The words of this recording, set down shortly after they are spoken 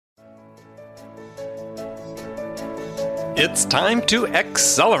It's time to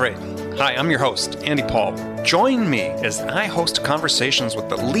accelerate. Hi, I'm your host, Andy Paul. Join me as I host conversations with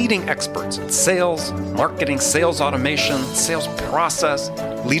the leading experts in sales, marketing, sales automation, sales process,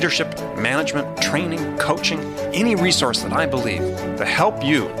 leadership, management, training, coaching, any resource that I believe to help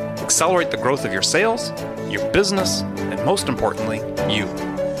you accelerate the growth of your sales, your business, and most importantly, you.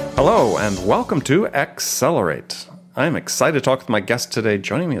 Hello, and welcome to Accelerate. I'm excited to talk with my guest today.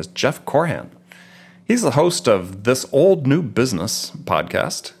 Joining me is Jeff Korhan. He's the host of This Old New Business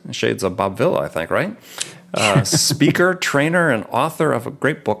podcast, shades of Bob Villa, I think, right? Speaker, trainer, and author of a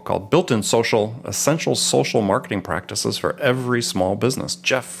great book called Built-in Social, Essential Social Marketing Practices for Every Small Business.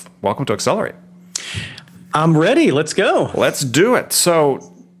 Jeff, welcome to Accelerate. I'm ready. Let's go. Let's do it.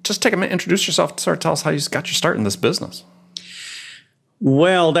 So just take a minute, introduce yourself, tell us how you got your start in this business.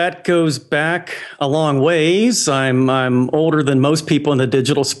 Well, that goes back a long ways. I'm older than most people in the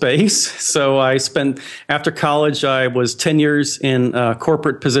digital space. So after college, I was 10 years in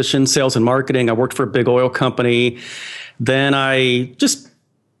corporate position, sales and marketing. I worked for a big oil company. Then I just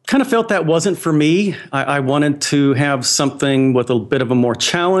kind of felt that wasn't for me. I wanted to have something with a bit of a more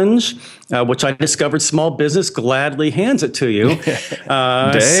challenge, which I discovered small business gladly hands it to you.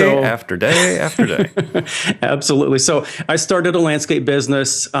 Day after day after day. Absolutely. So I started a landscape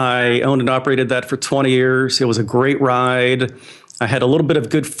business. I owned and operated that for 20 years. It was a great ride. I had a little bit of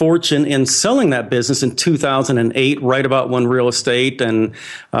good fortune in selling that business in 2008, right about when real estate and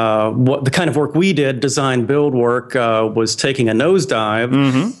what the kind of work we did, design, build work, was taking a nosedive.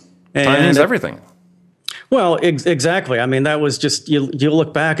 Mm-hmm. Timing's everything. Well, exactly. I mean, that was just, you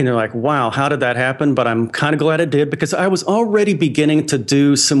look back and you're like, wow, how did that happen? But I'm kind of glad it did because I was already beginning to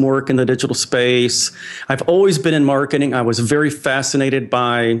do some work in the digital space. I've always been in marketing. I was very fascinated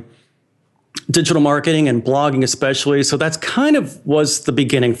by digital marketing and blogging especially. So that's kind of was the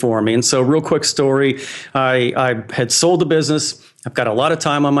beginning for me. And so real quick story, I had sold the business. I've got a lot of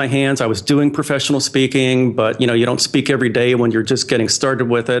time on my hands. I was doing professional speaking, but you don't speak every day when you're just getting started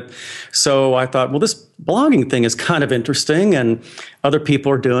with it. So I thought, well, this blogging thing is kind of interesting and other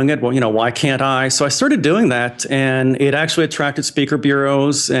people are doing it. Well, why can't I? So I started doing that and it actually attracted speaker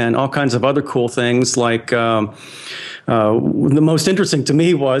bureaus and all kinds of other cool things like, the most interesting to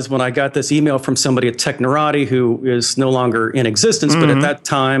me was when I got this email from somebody at Technorati who is no longer in existence, but at that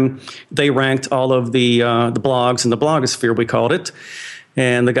time they ranked all of the blogs in the blogosphere, we called it.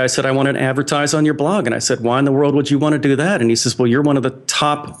 And the guy said, I want to advertise on your blog. And I said, why in the world would you want to do that? And he says, well, you're one of the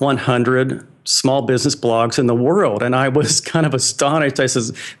top 100 small business blogs in the world. And I was kind of astonished. I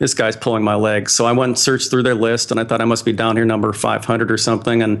says, this guy's pulling my leg. So I went and searched through their list and I thought I must be down here number 500 or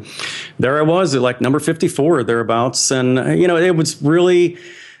something. And there I was at like number 54 or thereabouts. And, it was really,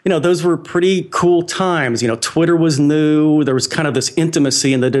 those were pretty cool times. Twitter was new. There was kind of this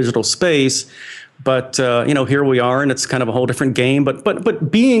intimacy in the digital space. But, here we are, and it's kind of a whole different game. But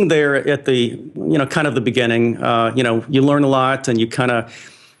being there at the, kind of the beginning, you learn a lot and you kind of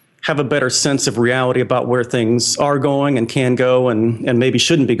have a better sense of reality about where things are going and can go and maybe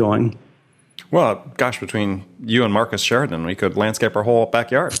shouldn't be going. Well, gosh, between you and Marcus Sheridan, we could landscape our whole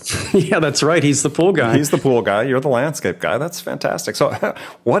backyard. Yeah, that's right. He's the pool guy. He's the pool guy. You're the landscape guy. That's fantastic. So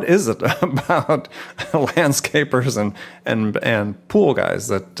what is it about landscapers and pool guys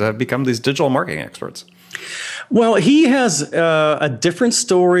that become these digital marketing experts? Well, he has a different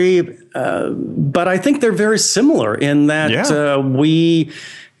story, but I think they're very similar in that we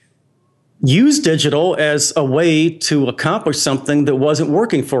use digital as a way to accomplish something that wasn't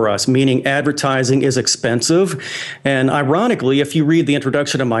working for us, meaning advertising is expensive. And ironically, if you read the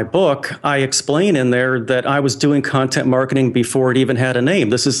introduction of my book, I explain in there that I was doing content marketing before it even had a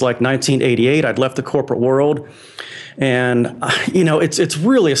name. This is like 1988. I'd left the corporate world. And, it's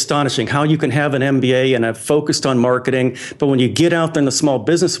really astonishing how you can have an MBA and have focused on marketing. But when you get out there in the small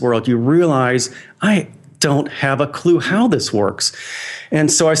business world, you realize I don't have a clue how this works.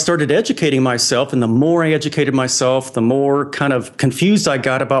 And so I started educating myself. And the more I educated myself, the more kind of confused I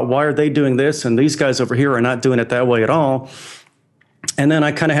got about why are they doing this? And these guys over here are not doing it that way at all. And then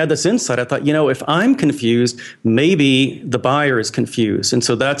I kind of had this insight. I thought, if I'm confused, maybe the buyer is confused. And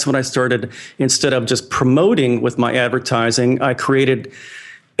so that's when I started, instead of just promoting with my advertising, I created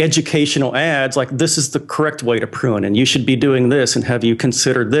educational ads like this is the correct way to prune and you should be doing this and have you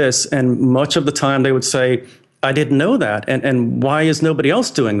considered this? And much of the time they would say, I didn't know that. And why is nobody else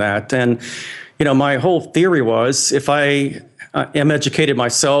doing that? And, my whole theory was if I am educated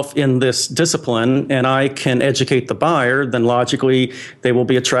myself in this discipline and I can educate the buyer, then logically they will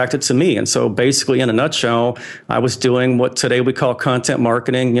be attracted to me. And so basically in a nutshell, I was doing what today we call content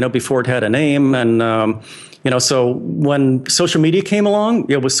marketing, before it had a name. And, so when social media came along,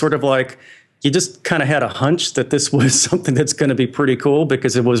 it was sort of like, you just kind of had a hunch that this was something that's going to be pretty cool,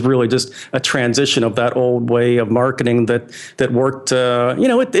 because it was really just a transition of that old way of marketing that worked.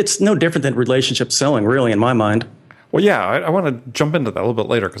 It's no different than relationship selling, really, in my mind. Well, yeah, I want to jump into that a little bit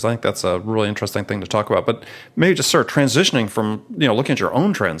later, because I think that's a really interesting thing to talk about. But maybe just sort of transitioning from, looking at your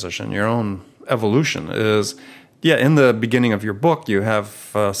own transition, your own evolution is, in the beginning of your book, you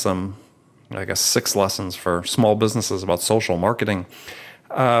have some, 6 lessons for small businesses about social marketing.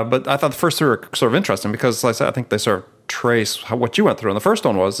 But I thought the first 3 were sort of interesting because, like I said, I think they sort of trace what you went through. And the first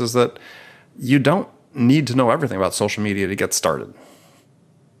one is that you don't need to know everything about social media to get started.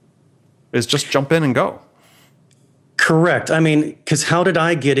 It's just jump in and go. Correct. I mean, because how did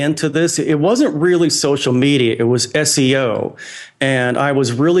I get into this? It wasn't really social media. It was SEO. And I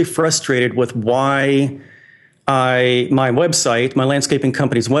was really frustrated with why my website, my landscaping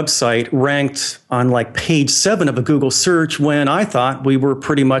company's website, ranked on like page 7 of a Google search when I thought we were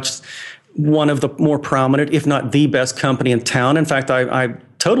pretty much one of the more prominent, if not the best company in town. In fact, I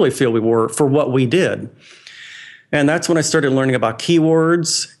totally feel we were for what we did. And that's when I started learning about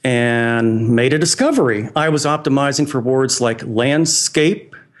keywords and made a discovery. I was optimizing for words like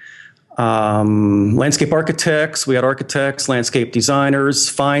landscape, landscape architects. We had architects, landscape designers,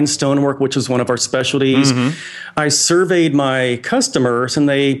 fine stonework, which was one of our specialties. Mm-hmm. I surveyed my customers, and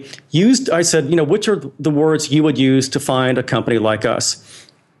I said, which are the words you would use to find a company like us?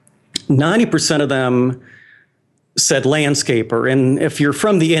 90% of them said landscaper. And if you're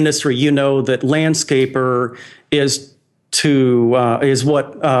from the industry, you know that landscaper is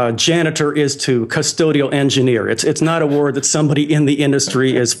what janitor is to custodial engineer. It's not a word that somebody in the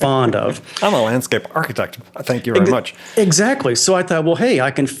industry is fond of. I'm a landscape architect. Thank you very much. Exactly. So I thought, well, hey,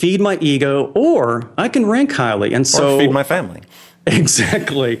 I can feed my ego, or I can rank highly. And so, or feed my family.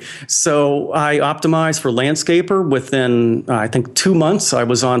 Exactly. So I optimized for landscaper. Within, I think, 2 months, I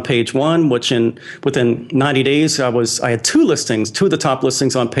was on page 1, which within 90 days, I had 2 listings, 2 of the top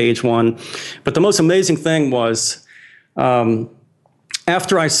listings on page 1. But the most amazing thing was,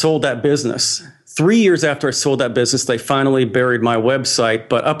 after I sold that business, 3 years after I sold that business, they finally buried my website.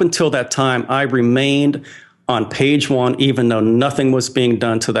 But up until that time, I remained on page 1, even though nothing was being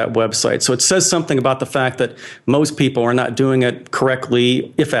done to that website. So it says something about the fact that most people are not doing it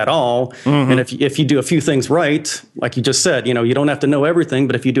correctly, if at all. Mm-hmm. And if you do a few things right, like you just said, you don't have to know everything,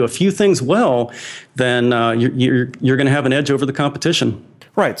 but if you do a few things well, then you're going to have an edge over the competition.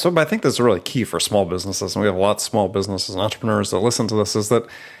 Right. So I think that's really key for small businesses, and we have lots of small businesses and entrepreneurs that listen to this, is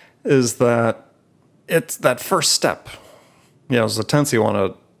that it's that first step. There's a tendency I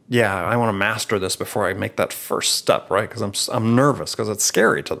want to master this before I make that first step, right? Because I'm nervous, because it's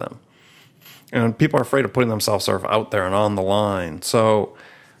scary to them. And people are afraid of putting themselves sort of out there and on the line. So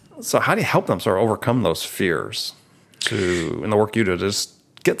how do you help them sort of overcome those fears in the work you do, to just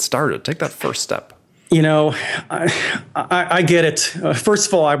get started, take that first step? I get it. First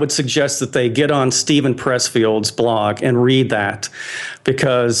of all, I would suggest that they get on Stephen Pressfield's blog and read that,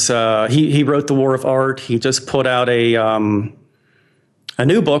 because he wrote The War of Art. He just put out a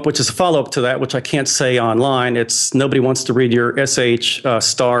new book, which is a follow-up to that, which I can't say online. It's Nobody Wants to Read Your SH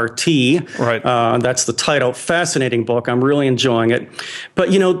Star T. Right. That's the title. Fascinating book. I'm really enjoying it.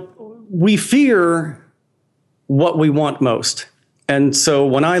 But, we fear what we want most. And so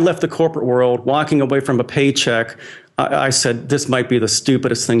when I left the corporate world, walking away from a paycheck, I said, this might be the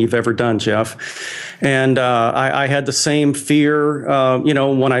stupidest thing you've ever done, Jeff. And I had the same fear,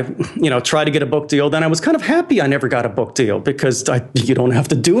 when I, tried to get a book deal. Then I was kind of happy I never got a book deal, because you don't have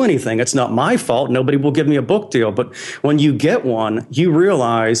to do anything. It's not my fault. Nobody will give me a book deal. But when you get one, you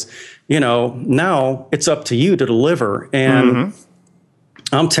realize, now it's up to you to deliver. And mm-hmm.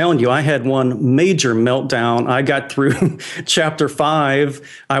 I'm telling you, I had one major meltdown. I got through chapter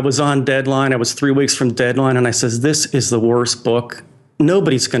 5. I was on deadline. I was 3 weeks from deadline. And I says, this is the worst book.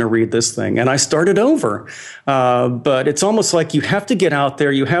 Nobody's going to read this thing. And I started over. But it's almost like you have to get out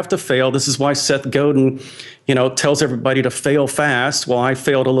there. You have to fail. This is why Seth Godin, tells everybody to fail fast. Well, I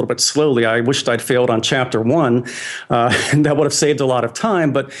failed a little bit slowly. I wished I'd failed on chapter 1. And that would have saved a lot of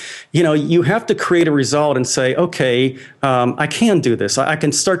time. But, you have to create a result and say, okay, I can do this. I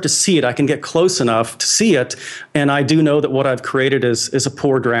can start to see it. I can get close enough to see it. And I do know that what I've created is a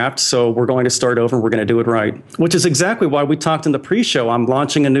poor draft. So we're going to start over. And we're going to do it right, which is exactly why we talked in the pre-show. I'm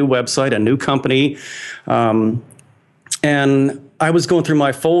launching a new website, a new company. And I was going through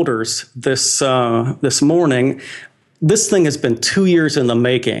my folders this morning. This thing has been 2 years in the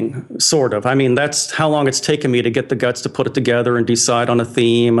making, sort of. I mean, that's how long it's taken me to get the guts to put it together and decide on a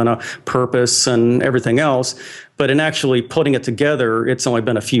theme and a purpose and everything else. But in actually putting it together, it's only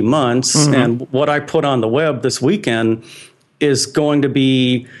been a few months. Mm-hmm. And what I put on the web this weekend is going to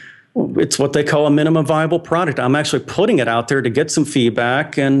be It's what they call a minimum viable product. I'm actually putting it out there to get some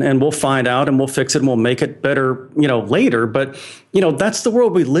feedback, and we'll find out and we'll fix it and we'll make it better, later. But, that's the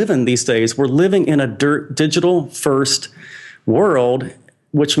world we live in these days. We're living in a digital first world,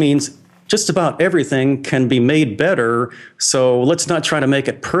 which means just about everything can be made better. So let's not try to make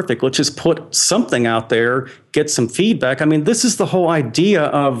it perfect. Let's just put something out there, get some feedback. I mean, this is the whole idea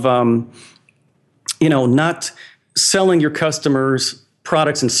of, not selling your customers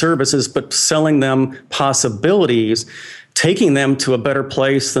products and services, but selling them possibilities, taking them to a better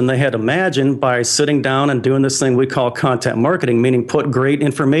place than they had imagined by sitting down and doing this thing we call content marketing, meaning put great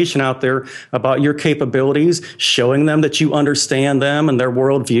information out there about your capabilities, showing them that you understand them and their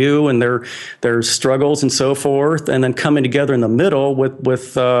worldview and their struggles and so forth, and then coming together in the middle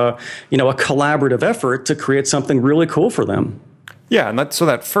with a collaborative effort to create something really cool for them. Yeah, and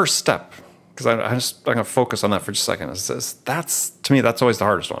that first step, because I'm going to focus on that for just a second. That's to me, that's always the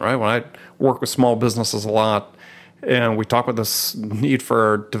hardest one, right? When I work with small businesses a lot, and we talk about this need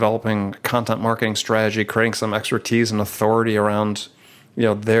for developing content marketing strategy, creating some expertise and authority around,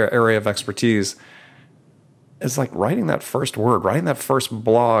 their area of expertise. It's like writing that first word, writing that first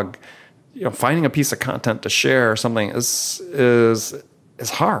blog, finding a piece of content to share or something is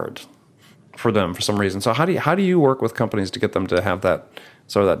hard for them for some reason. So how do you work with companies to get them to have that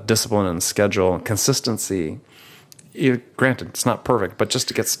sort of that discipline and schedule and consistency? Granted, it's not perfect, but just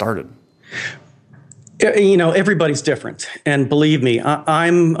to get started. Everybody's different. And believe me,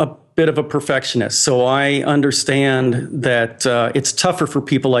 I'm a bit of a perfectionist. So I understand that it's tougher for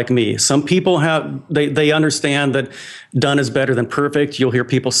people like me. Some people they understand that done is better than perfect. You'll hear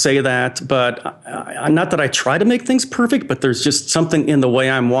people say that. But not that I try to make things perfect, but there's just something in the way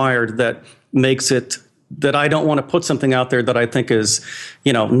I'm wired that makes it that I don't want to put something out there that I think is,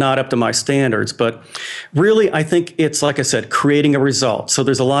 not up to my standards. But really, I think it's, like I said, creating a result. So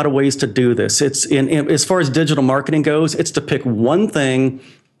there's a lot of ways to do this. It's as far as digital marketing goes, it's to pick one thing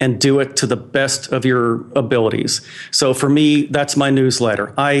and do it to the best of your abilities. So for me, that's my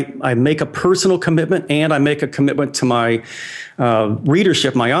newsletter. I make a personal commitment and I make a commitment to my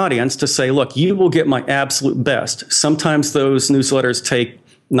readership, my audience, to say, look, you will get my absolute best. Sometimes those newsletters take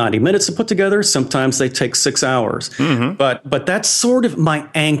 90 minutes to put together. Sometimes they take 6 hours. Mm-hmm. But that's sort of my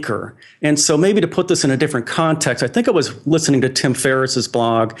anchor. And so maybe to put this in a different context, I think I was listening to Tim Ferriss's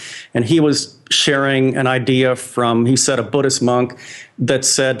blog, and he was sharing an idea from, he said, a Buddhist monk that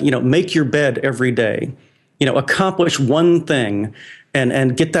said, make your bed every day, accomplish one thing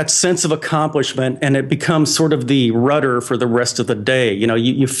and get that sense of accomplishment, and it becomes sort of the rudder for the rest of the day.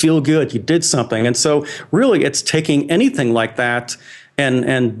 You feel good, you did something. And so really it's taking anything like that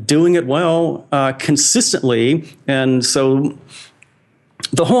and doing it well consistently. And so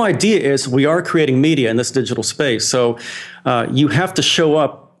the whole idea is we are creating media in this digital space. So you have to show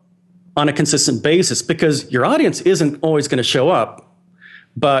up on a consistent basis because your audience isn't always going to show up.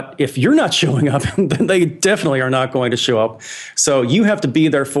 But if you're not showing up, then they definitely are not going to show up. So you have to be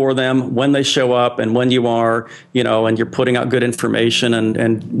there for them when they show up and when you are, and you're putting out good information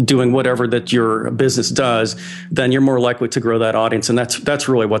and doing whatever that your business does, then you're more likely to grow that audience. And that's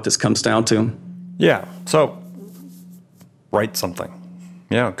really what this comes down to. Yeah. So write something.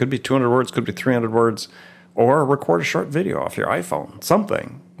 It could be 200 words, could be 300 words, or record a short video off your iPhone,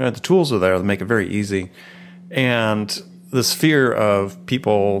 something. The tools are there that make it very easy. And this fear of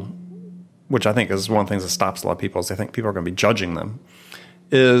people, which I think is one of the things that stops a lot of people, is they think people are going to be judging them,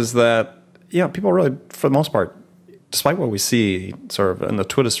 is that, people really, for the most part, despite what we see sort of in the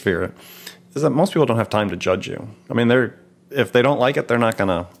Twitter sphere, is that most people don't have time to judge you. I mean, if they don't like it, they're not going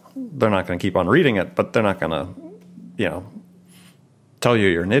to keep on reading it, but they're not going to, tell you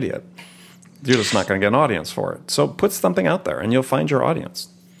you're an idiot. You're just not going to get an audience for it. So put something out there and you'll find your audience.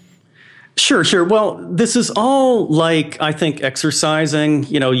 Sure. Well, this is all like, I think, exercising.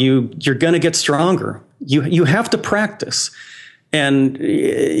 You're going to get stronger. You have to practice. And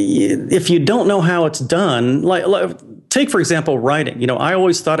if you don't know how it's done, like take, for example, writing. I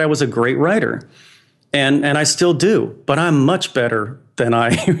always thought I was a great writer. And I still do, but I'm much better than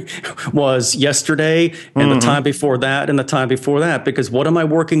I was yesterday and the time before that and the time before that. Because what am I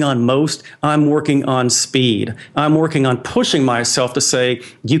working on most? I'm working on speed. I'm working on pushing myself to say,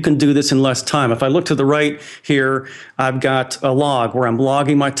 you can do this in less time. If I look to the right here, I've got a log where I'm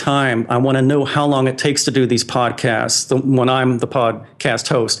logging my time. I want to know how long it takes to do these podcasts when I'm the podcast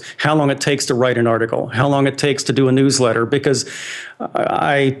host, how long it takes to write an article, how long it takes to do a newsletter, because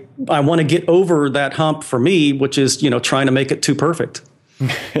I want to get over that hump for me, which is, trying to make it too perfect.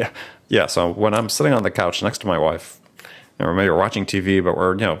 Yeah. So when I'm sitting on the couch next to my wife, or maybe we're watching TV, but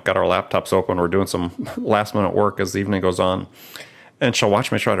we're, got our laptops open, we're doing some last minute work as the evening goes on. and she'll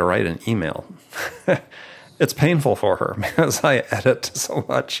watch me try to write an email. It's painful for her because I edit so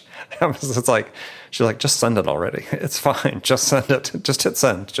much. It's like, she's like, just send it already. It's fine. Just send it. Just hit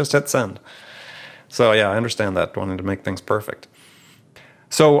send. Just hit send. So yeah, I understand that, wanting to make things perfect.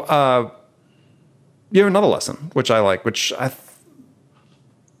 So you have another lesson, which I like, which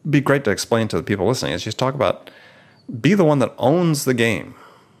be great to explain to the people listening, is you talk about be the one that owns the game.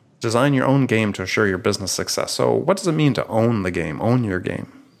 Design your own game to assure your business success. So what does it mean to own the game, own your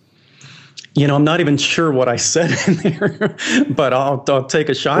game? I'm not even sure what I said in there, but I'll take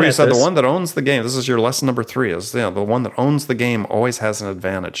a shot at this. You said the one that owns the game. This is your lesson number 3. Is the one that owns the game always has an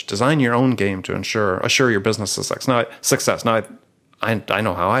advantage. Design your own game to assure your business success. Now, I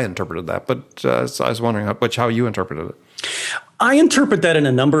know how I interpreted that, but so I was wondering how you interpreted it. I interpret that in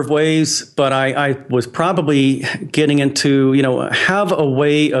a number of ways, but I was probably getting into, have a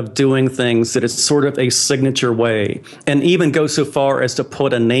way of doing things that is sort of a signature way, and even go so far as to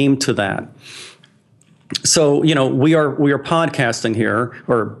put a name to that. So, we are podcasting here,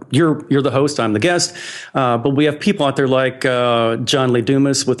 or you're the host, I'm the guest, but we have people out there like John Lee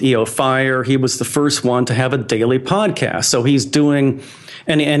Dumas with EO Fire. He was the first one to have a daily podcast. So he's doing,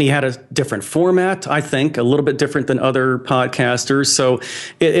 and he had a different format, I think, a little bit different than other podcasters. So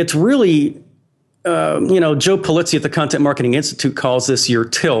it's really, Joe Pulizzi at the Content Marketing Institute calls this your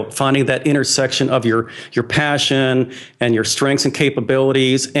tilt, finding that intersection of your passion and your strengths and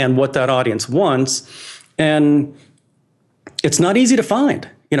capabilities and what that audience wants. And it's not easy to find,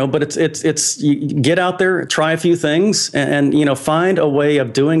 but it's you get out there, try a few things and find a way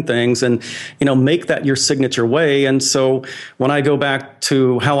of doing things and, make that your signature way. And so when I go back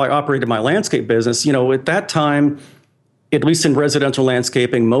to how I operated my landscape business, at that time, at least in residential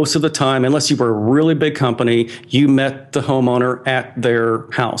landscaping, most of the time, unless you were a really big company, you met the homeowner at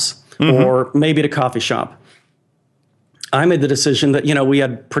their house or maybe at a coffee shop. I made the decision that, we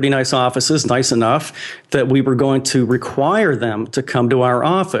had pretty nice offices, nice enough that we were going to require them to come to our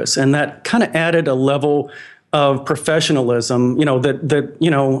office. And that kind of added a level of professionalism,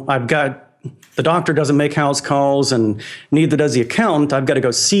 I've got, the doctor doesn't make house calls and neither does the accountant. I've got to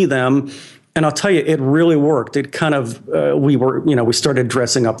go see them. And I'll tell you, it really worked. It kind of, we started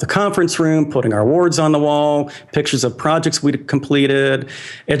dressing up the conference room, putting our awards on the wall, pictures of projects we'd completed,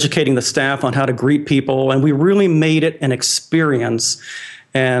 educating the staff on how to greet people. And we really made it an experience.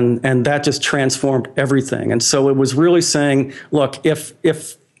 And that just transformed everything. And so it was really saying, look, if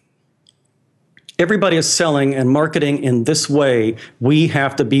everybody is selling and marketing in this way, we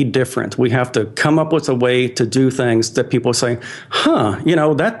have to be different. We have to come up with a way to do things that people say,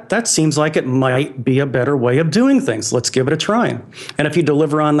 that seems like it might be a better way of doing things. Let's give it a try. And if you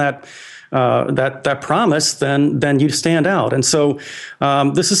deliver on that promise, then you stand out. And so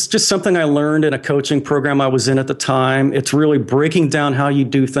this is just something I learned in a coaching program I was in at the time. It's really breaking down how you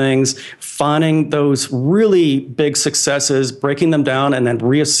do things, finding those really big successes, breaking them down, and then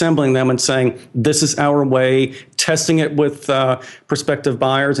reassembling them and saying, this is our way, testing it with prospective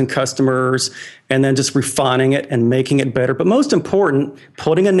buyers and customers, and then just refining it and making it better. But most important,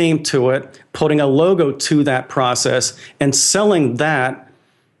 putting a name to it, putting a logo to that process, and selling that.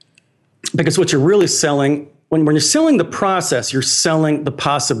 Because what you're really selling, when you're selling the process, you're selling the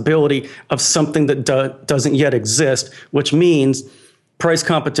possibility of something that doesn't yet exist, which means price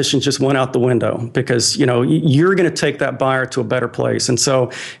competition just went out the window because, you're going to take that buyer to a better place. And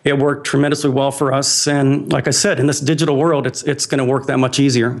so it worked tremendously well for us. And like I said, in this digital world, it's going to work that much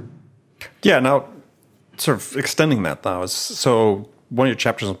easier. Yeah. Now, sort of extending that now so one of your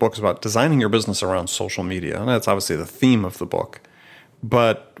chapters in the book is about designing your business around social media. And that's obviously the theme of the book.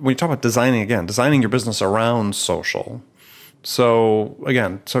 But when you talk about designing your business around social. So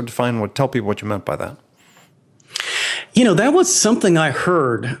again, tell people what you meant by that. That was something I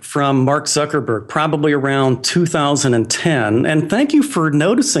heard from Mark Zuckerberg probably around 2010. And thank you for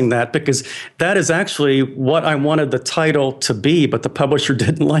noticing that, because that is actually what I wanted the title to be, but the publisher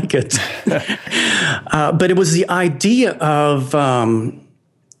didn't like it. But it was the idea of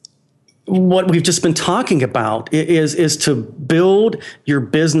what we've just been talking about is to build your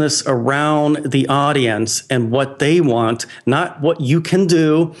business around the audience and what they want, not what you can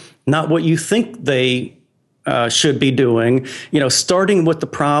do, not what you think they should be doing, starting with the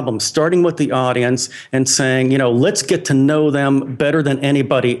problem, starting with the audience and saying, let's get to know them better than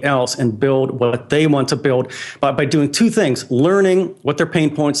anybody else and build what they want to build by doing two things: learning what their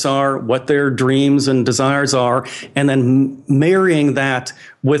pain points are, what their dreams and desires are, and then marrying that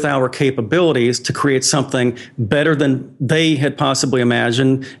with our capabilities to create something better than they had possibly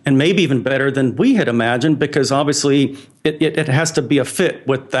imagined, and maybe even better than we had imagined, because obviously it has to be a fit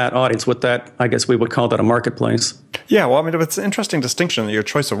with that audience, with that, I guess we would call that a marketplace. Yeah, well, I mean, it's an interesting distinction, your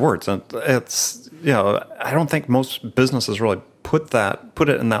choice of words. And it's, I don't think most businesses really put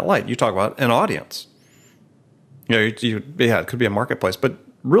it in that light. You talk about an audience. It could be a marketplace, but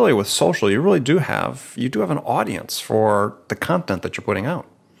really with social, you do have an audience for the content that you're putting out.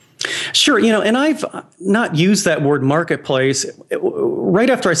 Sure, and I've not used that word marketplace. Right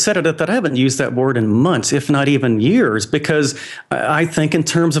after I said it, that I haven't used that word in months, if not even years, because I think in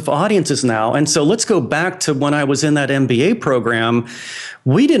terms of audiences now. And so let's go back to when I was in that MBA program.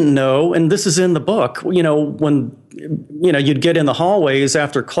 We didn't know, and this is in the book, when you'd get in the hallways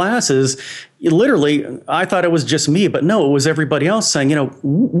after classes, literally, I thought it was just me, but no, it was everybody else saying,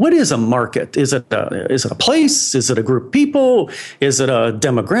 what is a market? Is it a place? Is it a group of people? Is it a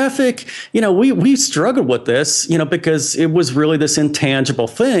demographic? We struggled with this, because it was really this intangible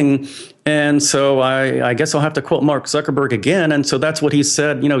thing. And so I guess I'll have to quote Mark Zuckerberg again. And so that's what he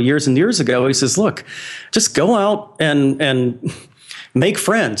said, years and years ago. He says, look, just go out and make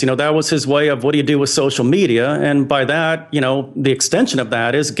friends. That was his way of what do you do with social media. And by that, the extension of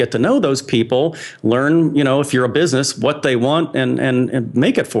that is get to know those people, learn, if you're a business, what they want and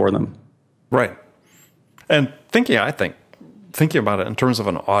make it for them. Right. And thinking about it in terms of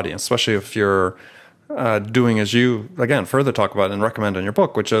an audience, especially if you're doing, as you, again, further talk about and recommend in your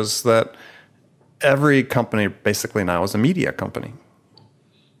book, which is that every company basically now is a media company.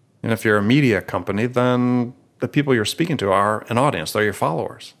 And if you're a media company, then the people you're speaking to are an audience. They're your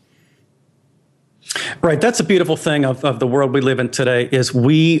followers. Right. That's a beautiful thing of the world we live in today is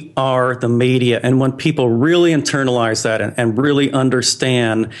we are the media. And when people really internalize that and really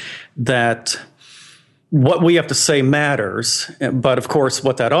understand that what we have to say matters, but of course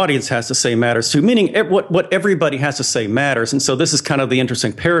what that audience has to say matters too, meaning what everybody has to say matters. And so this is kind of the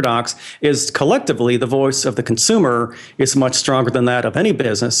interesting paradox is collectively the voice of the consumer is much stronger than that of any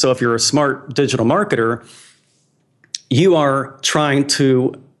business. So if you're a smart digital marketer, you are trying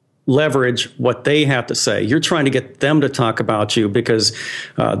to leverage what they have to say. You're trying to get them to talk about you because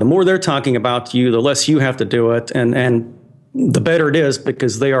the more they're talking about you, the less you have to do it. And the better it is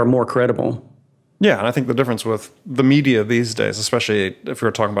because they are more credible. Yeah, and I think the difference with the media these days, especially if we're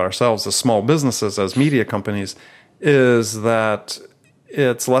talking about ourselves as small businesses, as media companies, is that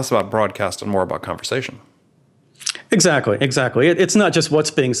it's less about broadcast and more about conversation. Exactly. It's not just what's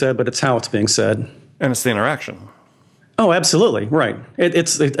being said, but it's how it's being said. And it's the interaction. Oh, absolutely. Right.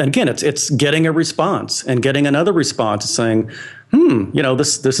 It's getting a response and getting another response saying,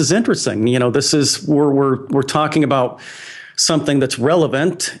 this is interesting. This is we're talking about something that's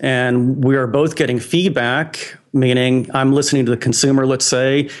relevant and we are both getting feedback, meaning I'm listening to the consumer, let's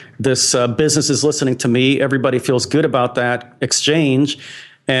say, this business is listening to me. Everybody feels good about that exchange.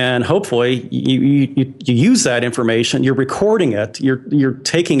 And hopefully you use that information, you're recording it, you're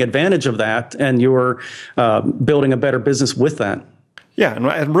taking advantage of that, and you're building a better business with that. Yeah,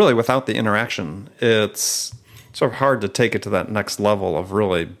 and really without the interaction, it's sort of hard to take it to that next level of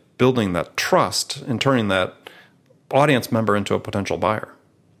really building that trust and turning that audience member into a potential buyer.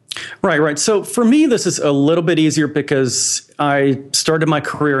 Right. So for me, this is a little bit easier because I started my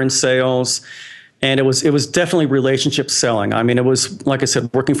career in sales. And it was definitely relationship selling. I mean, it was, like I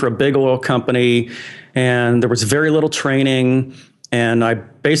said, working for a big oil company, and there was very little training. And I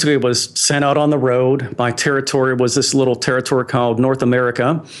basically was sent out on the road. My territory was this little territory called North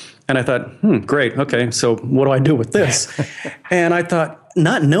America. And I thought, great. Okay, so what do I do with this? And I thought,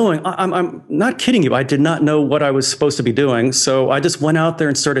 not knowing, I'm not kidding you. I did not know what I was supposed to be doing. So I just went out there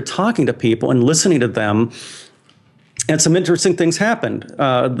and started talking to people and listening to them. And some interesting things happened.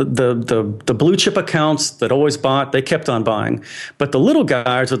 The blue chip accounts that always bought, they kept on buying. But the little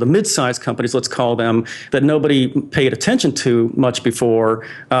guys, or the mid-sized companies, let's call them, that nobody paid attention to much before,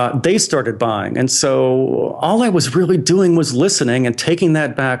 they started buying. And so all I was really doing was listening and taking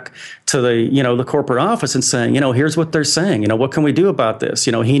that back to the corporate office and saying, here's what they're saying. What can we do about this?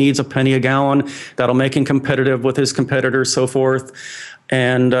 He needs a penny a gallon. That'll make him competitive with his competitors, so forth.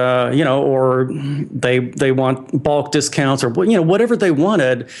 And, or they want bulk discounts or, whatever they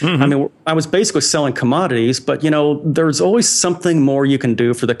wanted. Mm-hmm. I mean, I was basically selling commodities, but, there's always something more you can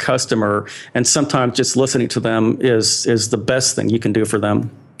do for the customer. And sometimes just listening to them is the best thing you can do for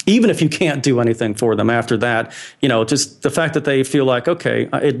them. Even if you can't do anything for them after that, just the fact that they feel like, okay,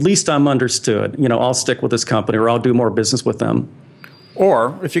 at least I'm understood, I'll stick with this company or I'll do more business with them.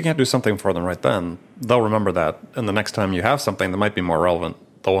 Or if you can't do something for them right then, they'll remember that. And the next time you have something that might be more relevant,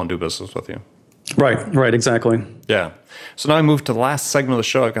 they'll want to do business with you. Right, exactly. Yeah. So now I move to the last segment of the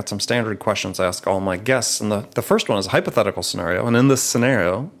show. I've got some standard questions I ask all my guests. And the first one is a hypothetical scenario. And in this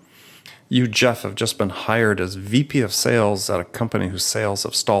scenario, you, Jeff, have just been hired as VP of sales at a company whose sales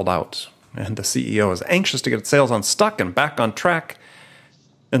have stalled out. And the CEO is anxious to get sales unstuck and back on track.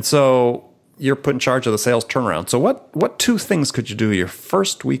 And so you're put in charge of the sales turnaround. So what two things could you do your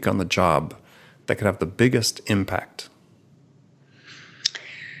first week on the job that could have the biggest impact?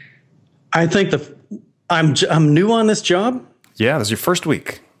 I think I'm new on this job. Yeah, this is your first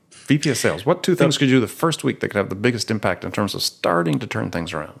week. VP of sales. What two things could you do the first week that could have the biggest impact in terms of starting to turn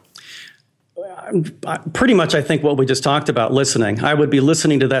things around? Pretty much, I think what we just talked about, listening. I would be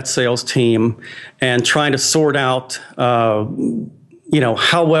listening to that sales team and trying to sort out,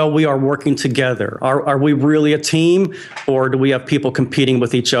 how well we are working together. Are we really a team, or do we have people competing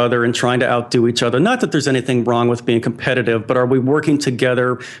with each other and trying to outdo each other? Not that there's anything wrong with being competitive, but are we working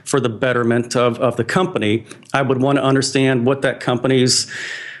together for the betterment of the company? I would want to understand what that company's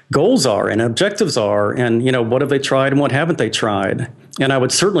goals are and objectives are, and what have they tried and what haven't they tried. And I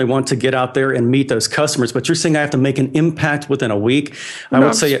would certainly want to get out there and meet those customers. But you're saying I have to make an impact within a week? I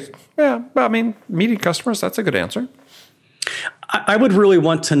would say, yeah. I mean, meeting customers, that's a good answer. I would really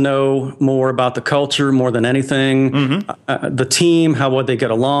want to know more about the culture more than anything. Mm-hmm. The team, how would they get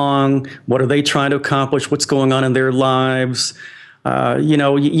along? What are they trying to accomplish? What's going on in their lives?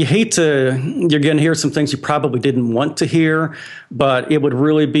 You hate to, you're going to hear some things you probably didn't want to hear, but it would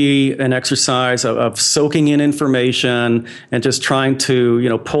really be an exercise of soaking in information and just trying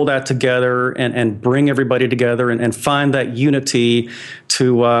to, pull that together and bring everybody together and find that unity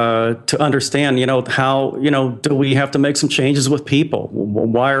to understand, how, do we have to make some changes with people?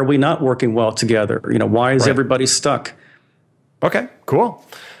 Why are we not working well together? Why is everybody stuck? Okay, cool.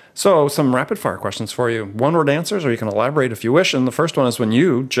 So some rapid fire questions for you. One word answers, or you can elaborate if you wish. And the first one is, when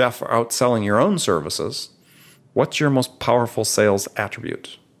you, Jeff, are outselling your own services, what's your most powerful sales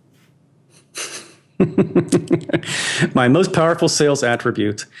attribute? My most powerful sales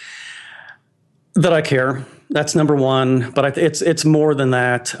attribute, that I care. That's number one, but it's more than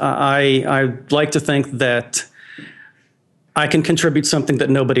that. I like to think that I can contribute something that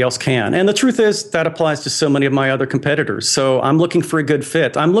nobody else can. And the truth is that applies to so many of my other competitors. So I'm looking for a good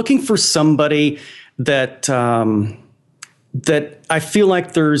fit. I'm looking for somebody that that I feel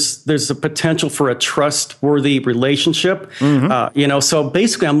like there's a potential for a trustworthy relationship. Mm-hmm. So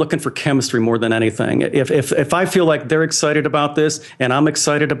basically I'm looking for chemistry more than anything. If I feel like they're excited about this and I'm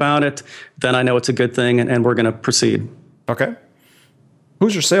excited about it, then I know it's a good thing and we're going to proceed. Okay.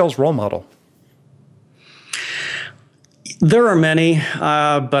 Who's your sales role model? There are many,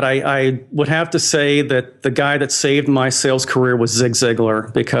 but I would have to say that the guy that saved my sales career was Zig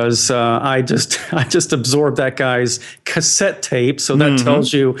Ziglar, because I just absorbed that guy's cassette tape, so that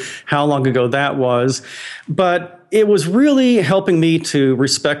tells you how long ago that was. But it was really helping me to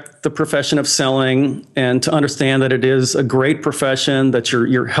respect the profession of selling and to understand that it is a great profession, that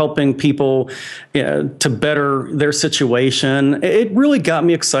you're helping people to better their situation. It really got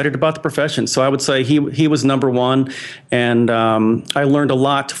me excited about the profession. So I would say he was number one. And I learned a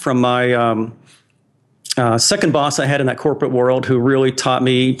lot from my second boss I had in that corporate world, who really taught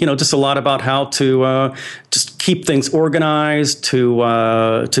me, just a lot about how to just keep things organized,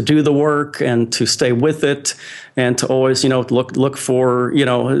 to do the work and to stay with it, and to always, look for,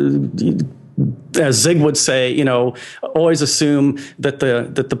 as Zig would say, always assume that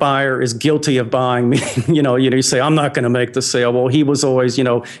the buyer is guilty of buying. You say, I'm not going to make the sale. Well, he was always,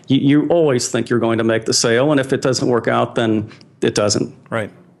 you always think you're going to make the sale, and if it doesn't work out, then it doesn't.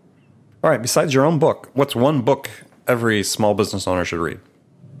 Right. All right, besides your own book, what's one book every small business owner should read?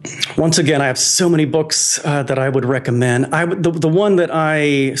 Once again, I have so many books that I would recommend. The one that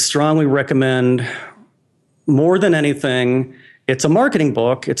I strongly recommend more than anything, it's a marketing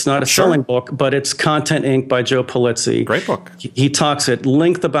book. It's not a selling book, but it's Content Inc. by Joe Pulizzi. Great book. He talks at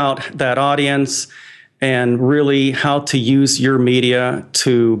length about that audience and really how to use your media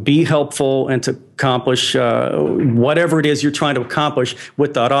to be helpful and to accomplish whatever it is you're trying to accomplish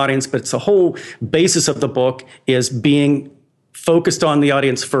with that audience. But it's the whole basis of the book is being focused on the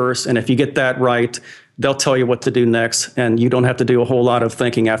audience first. And if you get that right, they'll tell you what to do next. And you don't have to do a whole lot of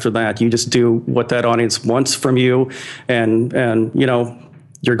thinking after that. You just do what that audience wants from you. And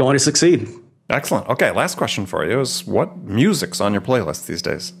you're going to succeed. Excellent. Okay, last question for you is, what music's on your playlist these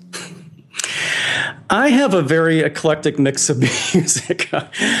days? I have a very eclectic mix of music.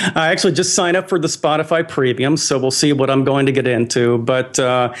 I actually just signed up for the Spotify Premium, so we'll see what I'm going to get into. But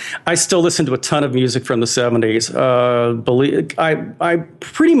I still listen to a ton of music from the 70s. I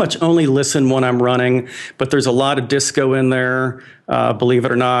pretty much only listen when I'm running, but there's a lot of disco in there, believe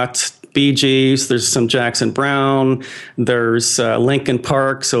it or not. Bee Gees, there's some Jackson Browne, there's Linkin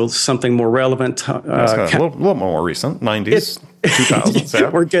Park, so something more relevant. A little more recent, 90s. 2000s, yeah.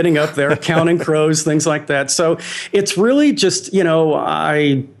 We're getting up there, Counting Crows, things like that. So it's really just,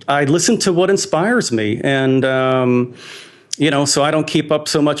 I listen to what inspires me. And, so I don't keep up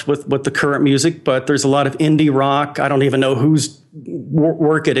so much with the current music, but there's a lot of indie rock. I don't even know whose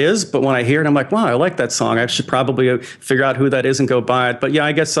work it is, but when I hear it, I'm like, wow, I like that song. I should probably figure out who that is and go buy it. But yeah,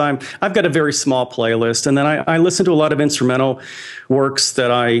 I guess I've got a very small playlist, and then I listen to a lot of instrumental works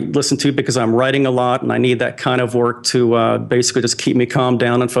that I listen to because I'm writing a lot, and I need that kind of work to basically just keep me calmed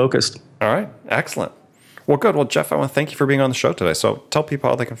down and focused. All right, excellent. Well, good. Well, Jeff, I want to thank you for being on the show today. So tell people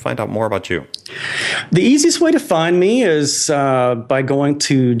how they can find out more about you. The easiest way to find me is by going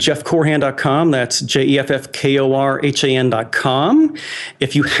to jeffkorhan.com. That's JEFFKORHAN.com.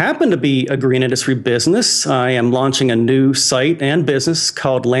 If you happen to be a green industry business, I am launching a new site and business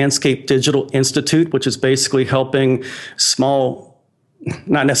called Landscape Digital Institute, which is basically helping small,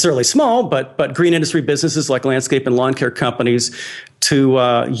 not necessarily small, but green industry businesses like landscape and lawn care companies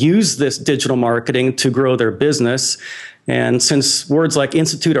to use this digital marketing to grow their business. And since words like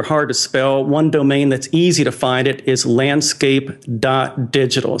institute are hard to spell, one domain that's easy to find it is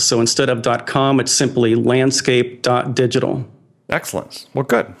landscape.digital. So instead of .com, it's simply landscape.digital. Excellent. Well,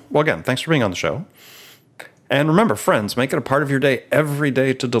 good. Well, again, thanks for being on the show. And remember, friends, make it a part of your day every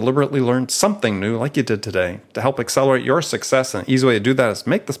day to deliberately learn something new like you did today. To help accelerate your success, an easy way to do that is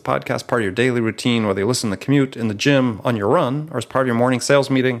make this podcast part of your daily routine, whether you listen in the commute, in the gym, on your run, or as part of your morning sales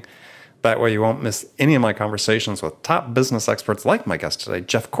meeting. That way you won't miss any of my conversations with top business experts like my guest today,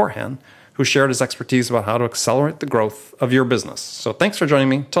 Jeff Korhan, who shared his expertise about how to accelerate the growth of your business. So thanks for joining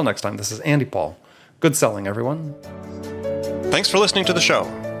me. Till next time, this is Andy Paul. Good selling, everyone. Thanks for listening to the show.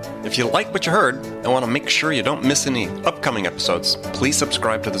 If you like what you heard and want to make sure you don't miss any upcoming episodes, please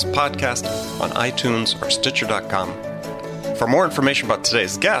subscribe to this podcast on iTunes or Stitcher.com. For more information about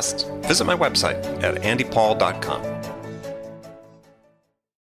today's guest, visit my website at andypaul.com.